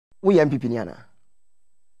We MPP niana.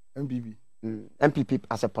 MPP. MPP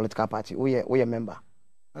as a political party. We a member.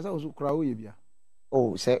 As I was crowd bia.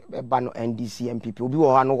 Oh, say ban NDC MPP. Obi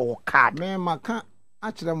wo no card. Me maka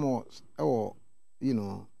actually more you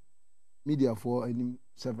know media for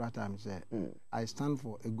several times I stand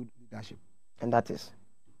for a good leadership. And that is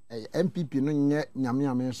MPP no nye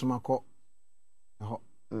nyame somako ho.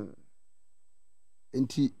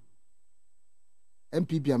 Enti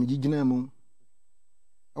MPP am gigina mu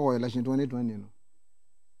election 2020 no.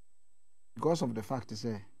 Because of the fact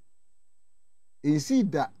say you see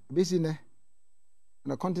that basically in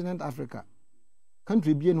the continent Africa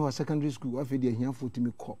country be no secondary school after they here for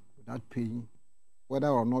me call without paying whether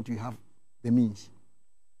or not you have the means.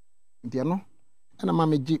 Nti no na ma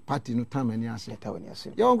meji party no time ani ase.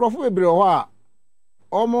 Ya onkrofo bebre ho a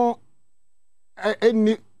omo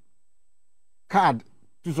any card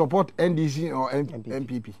to support NDC or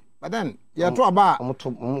MPP. But then you talk about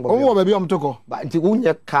omo baby omtoko. But nti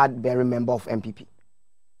unye card bearing member of MPP.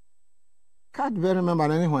 Card bearing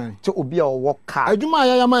member anywhere. So obi a work card. Aduma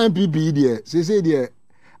ya ma MPP there. Say there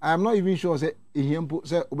I am not even sure say ehempo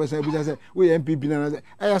say obesa bi say we MPP na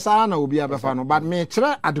say sa na obi abefa no but me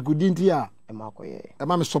kire adekudinti a e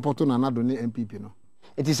ma me support na do ne MPP no.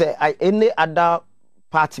 It is any other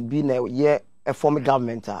party be na ye a form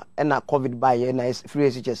government and a COVID by ye na free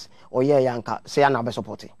SHS or ye yanka say na be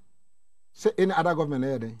support. Say any other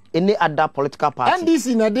government there. Any other political party.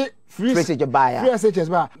 NDC na de free SHS buy. Free SHS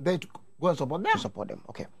buy. They go and support them. To support them.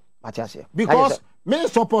 Okay. Matthias here. Because me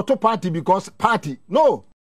support to party because party. No.